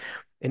species?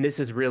 And this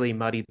has really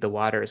muddied the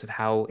waters of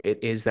how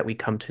it is that we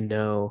come to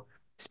know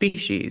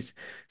species.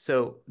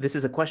 So this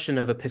is a question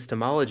of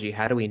epistemology.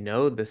 How do we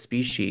know the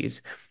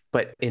species?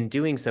 But in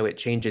doing so, it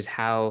changes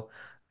how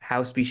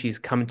species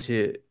come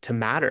to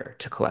matter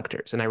to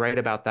collectors. And I write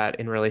about that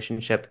in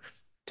relationship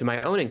to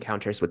my own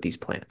encounters with these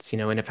plants,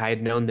 and if I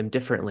had known them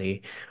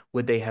differently,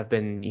 would they have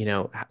been,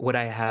 would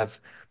I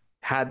have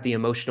had the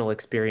emotional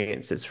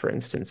experiences, for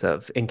instance,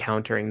 of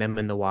encountering them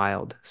in the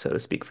wild, so to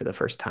speak, for the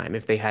first time,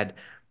 if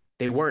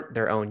they weren't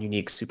their own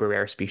unique super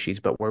rare species,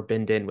 but were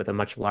binned in with a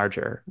much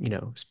larger,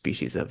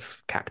 species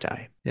of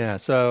cacti. Yeah,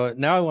 so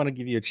now I want to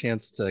give you a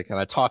chance to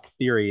kind of talk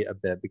theory a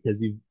bit,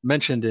 because you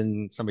mentioned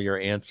in some of your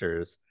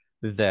answers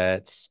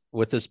that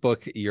with this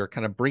book, you're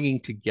kind of bringing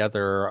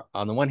together,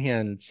 on the one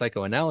hand,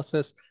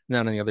 psychoanalysis, and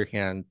then on the other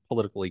hand,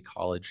 political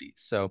ecology.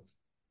 So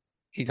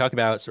can you talk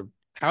about sort of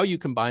how you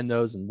combine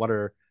those and what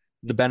are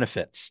the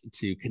benefits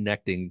to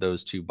connecting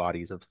those two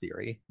bodies of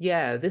theory?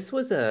 Yeah, this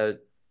was a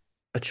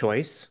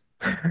choice,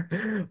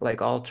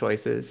 like all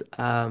choices.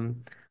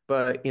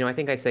 But, I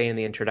think I say in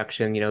the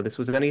introduction, this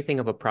was anything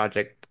of a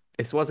project.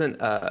 This wasn't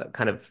a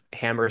kind of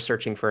hammer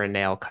searching for a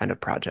nail kind of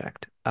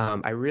project.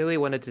 I really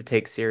wanted to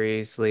take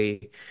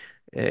seriously,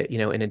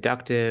 an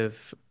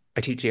inductive. I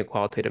teach a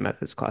qualitative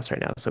methods class right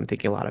now, so I'm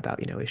thinking a lot about,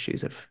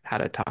 issues of how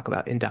to talk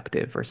about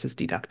inductive versus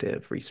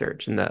deductive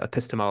research and the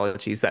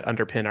epistemologies that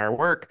underpin our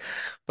work.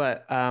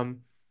 But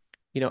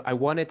I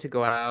wanted to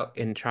go out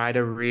and try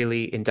to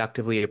really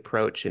inductively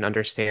approach and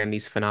understand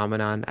these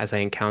phenomenon as I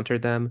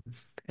encountered them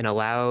and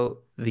allow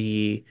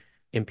the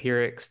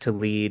empirics to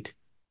lead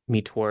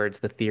me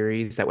towards the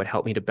theories that would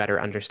help me to better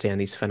understand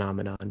these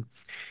phenomenon.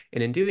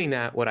 And in doing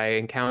that, what I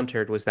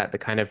encountered was that the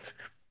kind of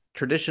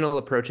traditional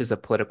approaches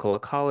of political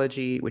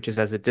ecology, which is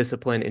as a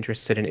discipline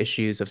interested in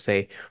issues of,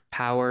 say,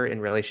 power in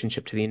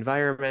relationship to the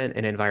environment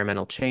and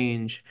environmental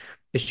change,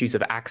 issues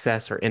of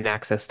access or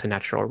inaccess to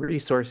natural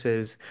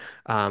resources,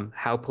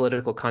 how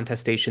political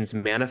contestations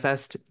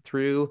manifest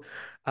through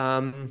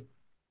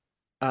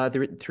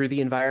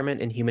the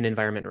environment and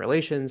human-environment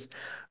relations.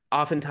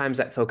 Oftentimes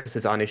that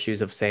focuses on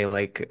issues of, say,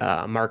 like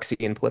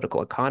Marxian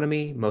political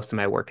economy. Most of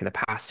my work in the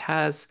past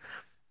has.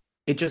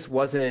 It just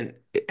wasn't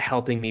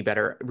helping me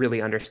better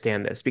really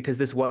understand this because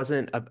this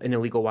wasn't an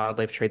illegal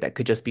wildlife trade that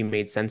could just be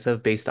made sense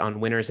of based on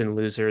winners and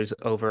losers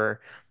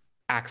over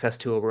access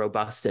to a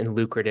robust and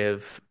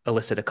lucrative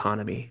illicit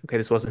economy. Okay,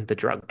 this wasn't the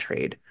drug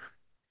trade.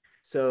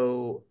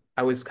 So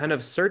I was kind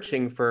of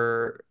searching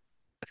for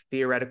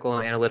theoretical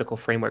and analytical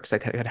frameworks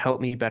that could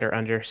help me better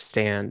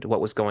understand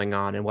what was going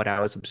on and what I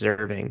was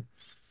observing.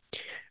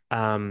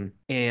 And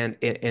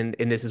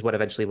this is what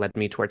eventually led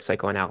me towards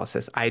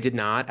psychoanalysis. I did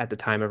not, at the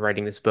time of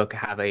writing this book,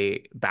 have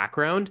a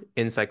background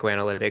in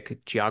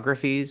psychoanalytic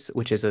geographies,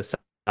 which is a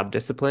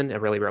subdiscipline, a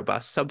really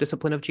robust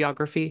subdiscipline of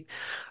geography.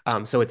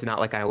 So it's not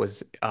like I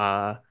was,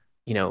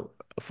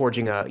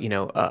 forging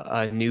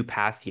a new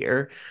path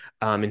here,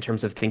 in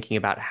terms of thinking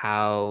about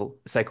how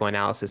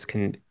psychoanalysis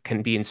can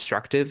be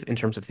instructive in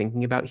terms of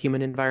thinking about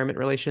human environment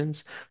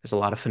relations. There's a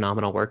lot of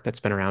phenomenal work that's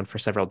been around for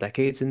several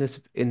decades in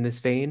this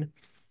vein.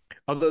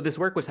 Although this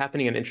work was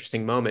happening at an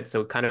interesting moment,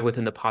 so kind of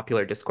within the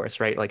popular discourse,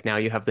 right? Like now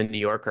you have the New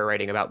Yorker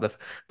writing about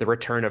the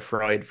return of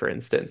Freud, for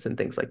instance, and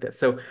things like this.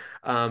 So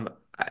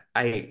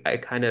I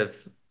kind of,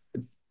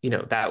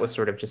 that was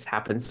sort of just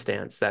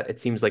happenstance that it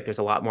seems like there's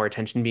a lot more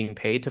attention being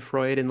paid to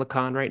Freud and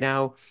Lacan right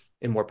now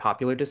in more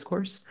popular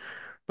discourse.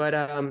 But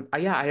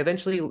yeah, I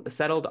eventually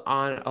settled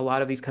on a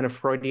lot of these kind of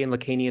Freudian,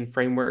 Lacanian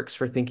frameworks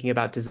for thinking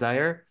about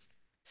desire,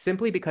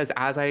 simply because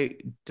as I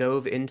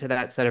dove into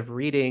that set of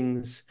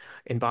readings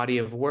and body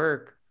of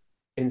work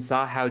and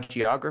saw how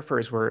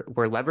geographers were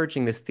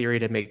leveraging this theory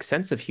to make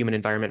sense of human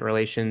environment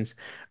relations,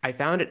 I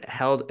found it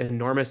held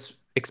enormous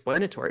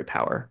explanatory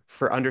power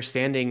for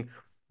understanding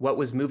what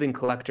was moving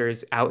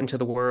collectors out into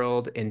the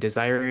world and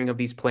desiring of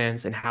these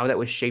plants and how that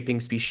was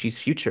shaping species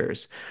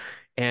futures.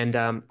 And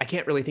I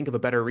can't really think of a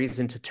better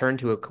reason to turn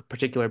to a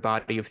particular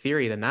body of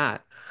theory than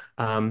that.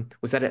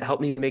 Was that it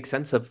helped me make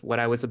sense of what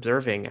I was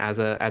observing as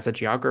a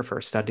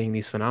geographer studying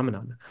these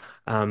phenomenon.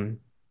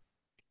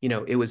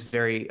 It was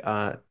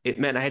it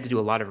meant I had to do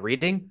a lot of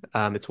reading.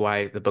 It's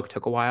why the book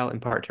took a while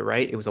in part to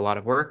write. It was a lot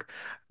of work.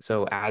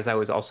 So as I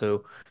was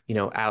also,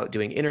 out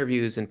doing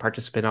interviews and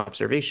participant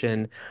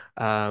observation,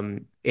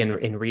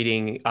 in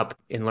reading up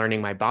and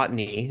learning my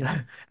botany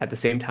at the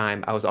same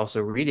time, I was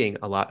also reading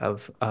a lot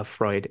of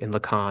Freud and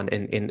Lacan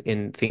and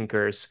in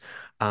thinkers,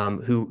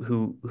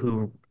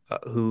 who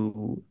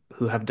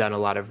have done a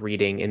lot of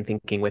reading and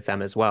thinking with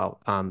them as well,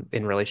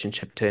 in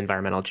relationship to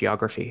environmental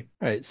geography.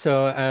 All right,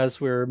 so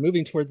as we're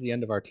moving towards the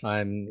end of our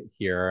time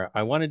here,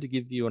 I wanted to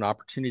give you an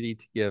opportunity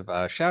to give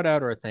a shout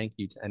out or a thank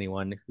you to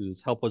anyone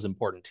whose help was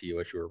important to you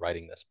as you were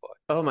writing this book.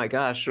 Oh my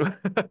gosh,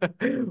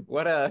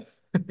 what a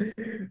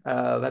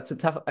that's a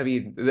tough. I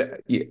mean,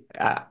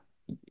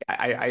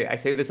 I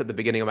say this at the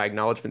beginning of my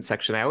acknowledgement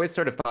section. I always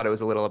sort of thought it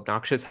was a little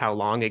obnoxious how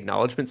long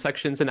acknowledgement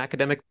sections in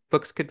academic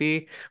books could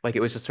be. Like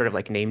it was just sort of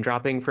like name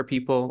dropping for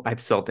people. I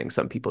still think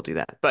some people do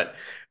that. But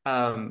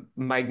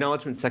my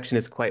acknowledgement section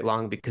is quite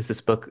long because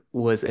this book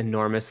was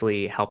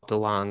enormously helped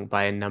along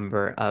by a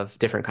number of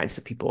different kinds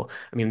of people.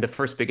 I mean, the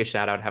first biggest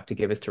shout out I have to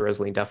give is to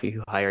Rosaline Duffy,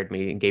 who hired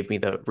me and gave me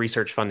the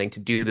research funding to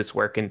do this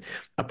work and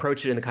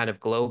approach it in the kind of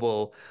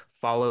global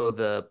follow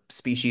the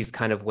species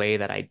kind of way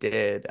that I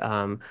did.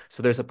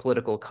 So there's a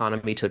political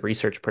economy to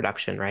research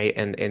production, right?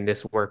 And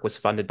this work was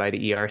funded by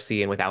the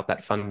ERC, and without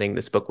that funding,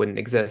 this book wouldn't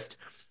exist.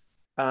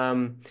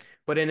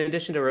 But in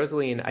addition to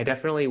Rosaline, I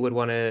definitely would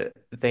want to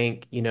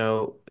thank,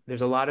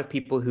 there's a lot of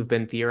people who've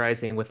been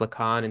theorizing with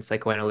Lacan and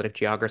psychoanalytic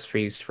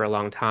geographies for a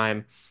long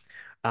time,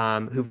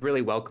 who've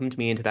really welcomed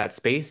me into that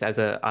space as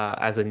a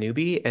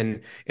newbie,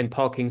 and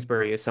Paul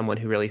Kingsbury is someone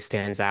who really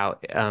stands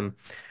out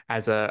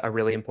as a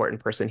really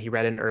important person. He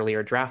read an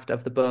earlier draft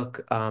of the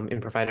book,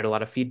 and provided a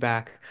lot of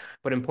feedback.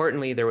 But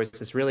importantly, there was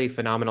this really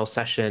phenomenal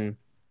session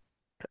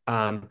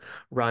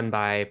run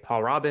by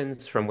Paul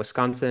Robbins from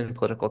Wisconsin,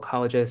 political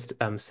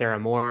ecologist, Sarah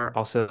Moore,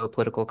 also a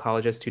political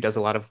ecologist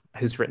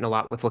who's written a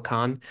lot with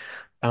Lacan,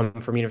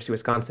 from University of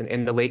Wisconsin,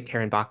 and the late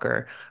Karen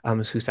Bacher,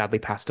 who sadly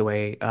passed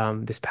away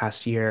this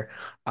past year,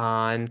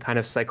 on kind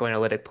of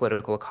psychoanalytic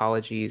political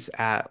ecologies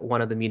at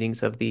one of the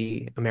meetings of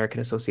the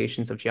American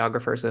Associations of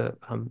Geographers a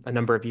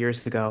number of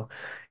years ago.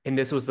 And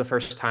this was the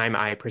first time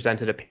I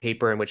presented a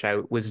paper in which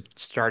I was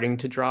starting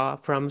to draw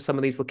from some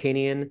of these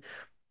Lacanian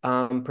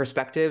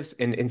perspectives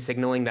in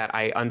signaling that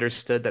I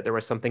understood that there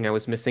was something I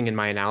was missing in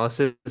my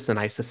analysis, and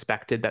I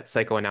suspected that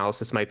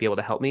psychoanalysis might be able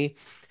to help me.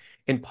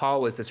 And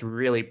Paul was this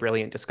really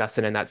brilliant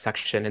discussant in that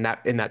section, in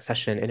that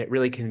session, and it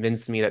really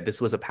convinced me that this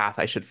was a path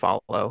I should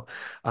follow.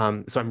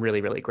 So I'm really,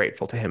 really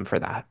grateful to him for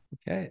that.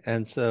 Okay,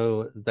 and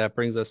so that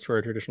brings us to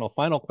our traditional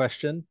final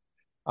question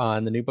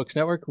on the New Books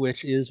Network,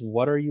 which is,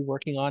 what are you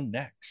working on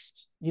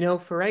next?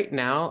 For right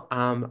now,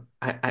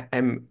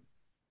 I'm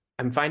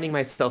finding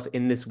myself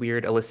in this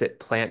weird illicit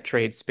plant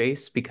trade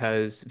space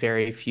because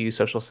very few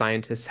social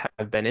scientists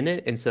have been in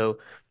it. And so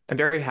I'm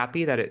very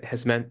happy that it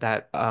has meant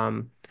that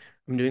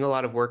I'm doing a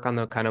lot of work on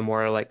the kind of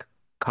more like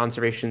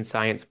conservation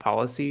science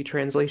policy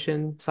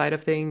translation side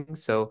of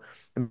things. So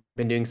I've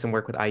been doing some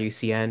work with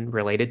IUCN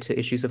related to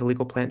issues of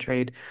illegal plant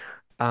trade.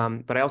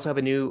 But I also have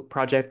a new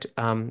project.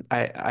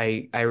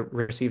 I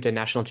received a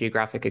National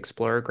Geographic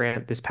Explorer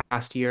grant this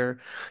past year,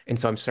 and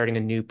so I'm starting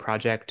a new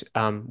project.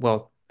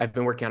 Well, I've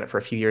been working on it for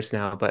a few years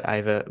now, but I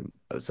have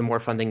some more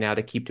funding now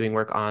to keep doing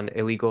work on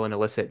illegal and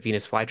illicit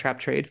Venus flytrap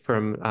trade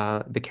from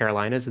the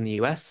Carolinas in the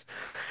U.S.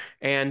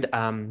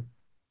 and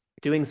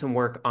doing some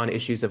work on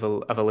issues of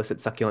illicit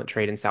succulent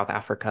trade in South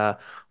Africa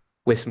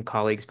with some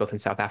colleagues both in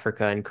South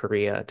Africa and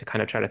Korea to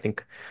kind of try to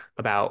think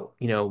about,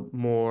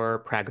 more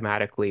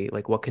pragmatically,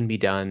 like what can be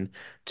done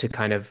to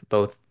kind of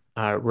both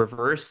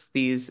reverse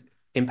these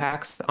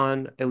impacts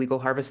on illegal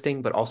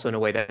harvesting, but also in a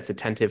way that's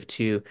attentive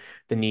to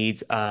the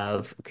needs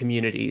of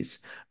communities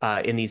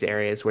in these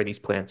areas where these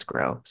plants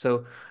grow.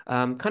 So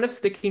kind of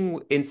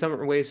sticking in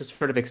some ways, just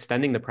sort of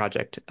extending the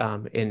project.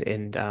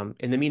 In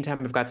the meantime,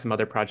 I've got some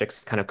other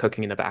projects kind of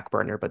cooking in the back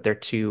burner, but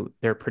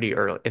they're pretty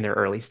early in their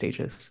early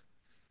stages.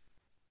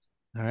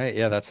 All right,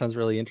 yeah, that sounds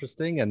really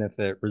interesting. And if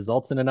it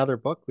results in another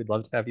book, we'd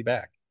love to have you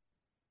back.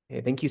 Hey,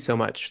 thank you so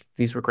much.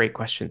 These were great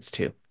questions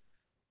too.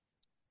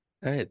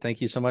 All right, thank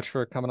you so much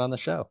for coming on the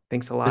show.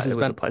 Thanks a This lot. has It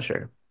was a been,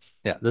 pleasure.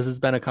 yeah, this has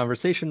been a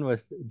conversation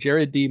with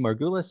Jared D.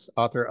 Margulies,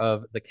 author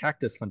of The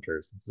Cactus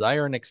Hunters,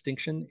 Desire and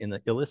Extinction in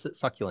the Illicit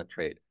Succulent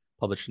Trade,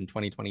 published in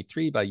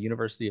 2023 by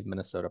University of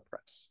Minnesota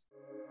Press.